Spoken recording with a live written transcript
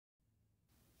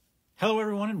Hello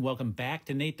everyone and welcome back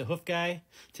to Nate the Hoof Guy.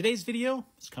 Today's video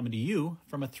is coming to you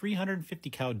from a 350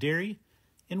 cow dairy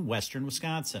in western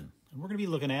Wisconsin. And we're going to be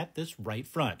looking at this right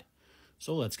front.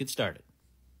 So let's get started.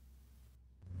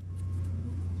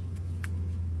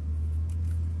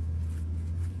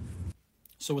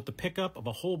 So with the pickup of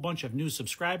a whole bunch of new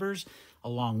subscribers,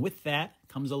 along with that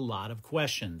comes a lot of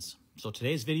questions. So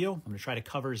today's video, I'm going to try to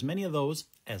cover as many of those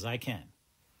as I can.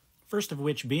 First of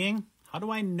which being, how do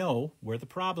I know where the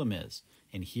problem is?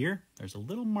 And here, there's a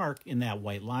little mark in that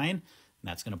white line, and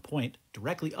that's going to point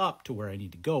directly up to where I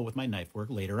need to go with my knife work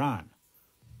later on.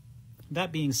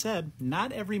 That being said,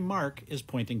 not every mark is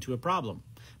pointing to a problem.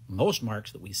 Most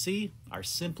marks that we see are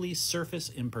simply surface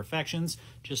imperfections,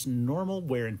 just normal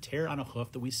wear and tear on a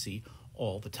hoof that we see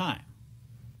all the time.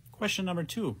 Question number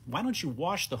 2, why don't you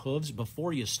wash the hooves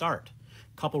before you start?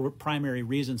 Couple of primary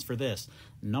reasons for this.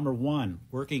 Number 1,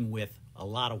 working with a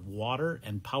lot of water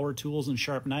and power tools and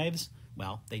sharp knives,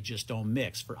 well, they just don't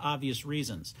mix for obvious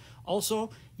reasons.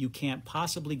 Also, you can't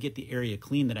possibly get the area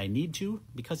clean that I need to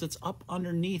because it's up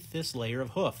underneath this layer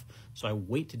of hoof. So I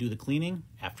wait to do the cleaning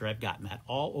after I've gotten that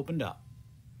all opened up.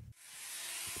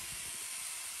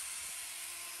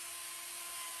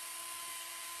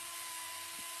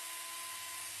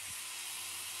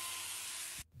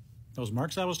 Those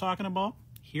marks I was talking about,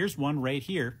 here's one right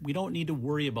here. We don't need to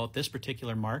worry about this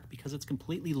particular mark because it's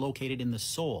completely located in the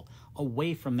sole,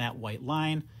 away from that white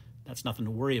line. That's nothing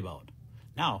to worry about.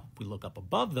 Now, if we look up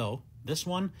above though, this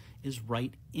one is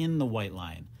right in the white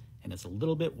line and it's a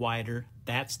little bit wider.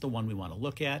 That's the one we want to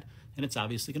look at, and it's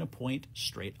obviously going to point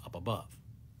straight up above.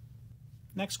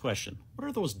 Next question, what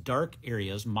are those dark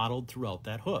areas modeled throughout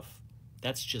that hoof?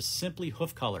 That's just simply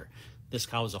hoof color. This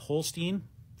cow is a Holstein.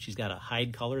 She's got a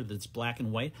hide color that's black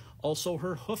and white. Also,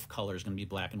 her hoof color is going to be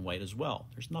black and white as well.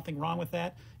 There's nothing wrong with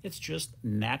that. It's just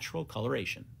natural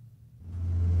coloration.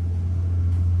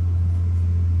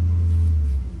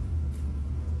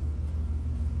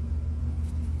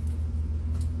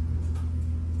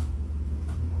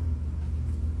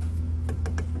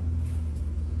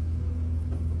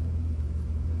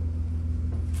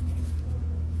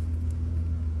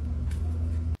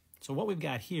 So what we've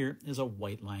got here is a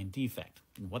white line defect.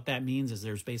 And what that means is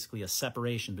there's basically a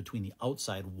separation between the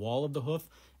outside wall of the hoof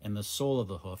and the sole of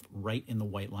the hoof right in the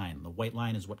white line. The white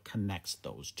line is what connects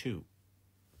those two.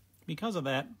 Because of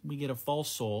that, we get a false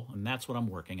sole, and that's what I'm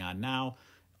working on now.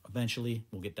 Eventually,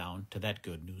 we'll get down to that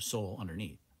good new sole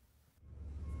underneath.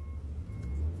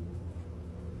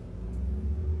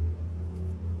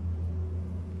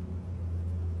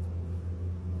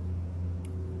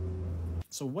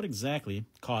 So what exactly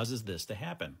causes this to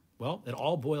happen? Well, it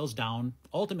all boils down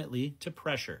ultimately to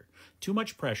pressure. Too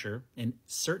much pressure in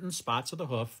certain spots of the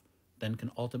hoof then can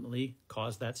ultimately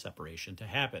cause that separation to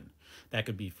happen. That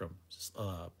could be from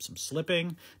some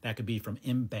slipping. That could be from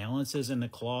imbalances in the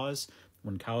claws.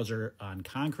 When cows are on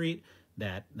concrete,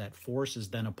 that force is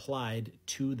then applied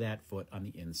to that foot on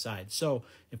the inside. So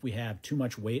if we have too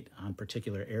much weight on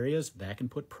particular areas, that can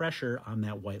put pressure on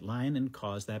that white line and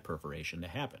cause that perforation to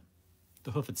happen.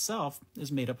 The hoof itself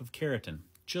is made up of keratin,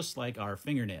 just like our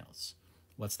fingernails.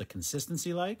 What's the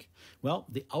consistency like? Well,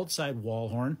 the outside wall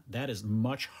horn, that is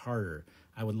much harder.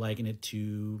 I would liken it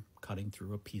to cutting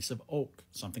through a piece of oak,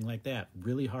 something like that,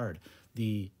 really hard.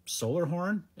 The solar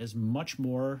horn is much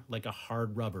more like a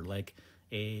hard rubber, like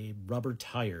a rubber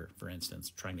tire, for instance,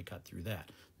 trying to cut through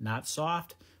that. Not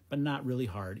soft, but not really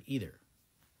hard either.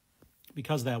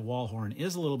 Because that wall horn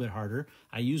is a little bit harder,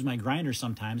 I use my grinder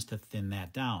sometimes to thin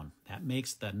that down. That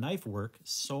makes the knife work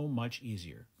so much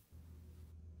easier.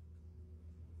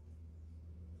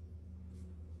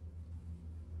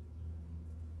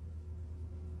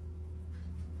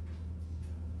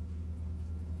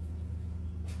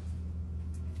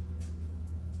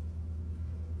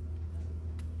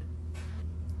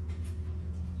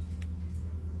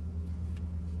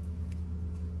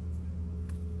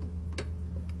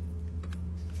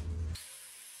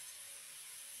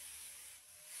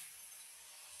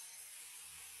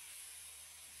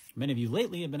 Many of you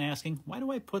lately have been asking, why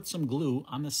do I put some glue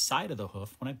on the side of the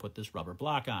hoof when I put this rubber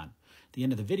block on? At the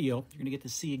end of the video, you're going to get to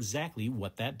see exactly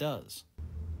what that does.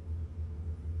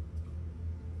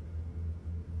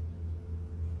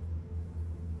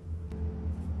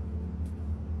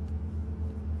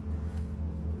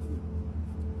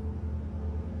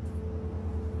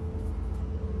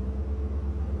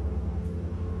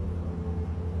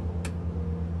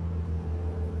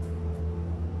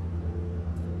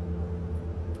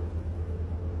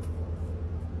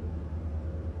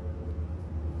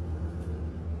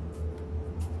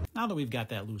 Now that we've got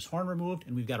that loose horn removed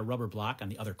and we've got a rubber block on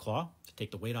the other claw to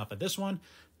take the weight off of this one,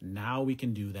 now we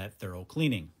can do that thorough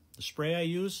cleaning. The spray I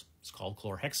use is called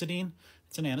chlorhexidine.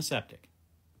 It's an antiseptic.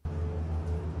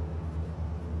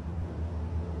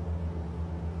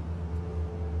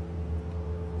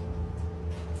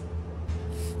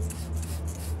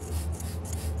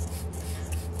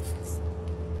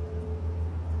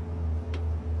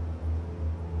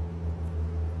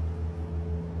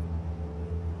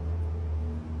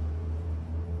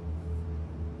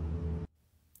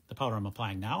 The powder I'm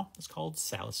applying now is called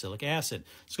salicylic acid.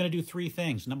 It's going to do three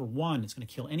things. Number one, it's going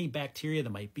to kill any bacteria that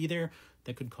might be there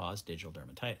that could cause digital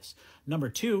dermatitis. Number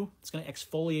two, it's going to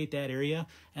exfoliate that area.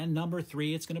 And number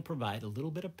three, it's going to provide a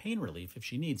little bit of pain relief if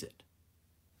she needs it.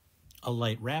 A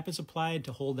light wrap is applied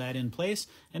to hold that in place,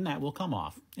 and that will come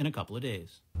off in a couple of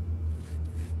days.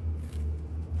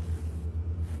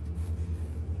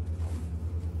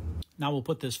 Now we'll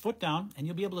put this foot down and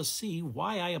you'll be able to see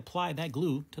why I apply that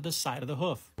glue to the side of the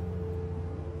hoof.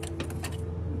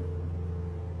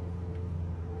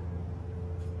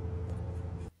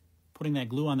 Putting that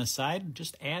glue on the side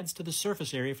just adds to the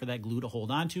surface area for that glue to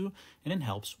hold onto, and it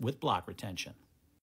helps with block retention.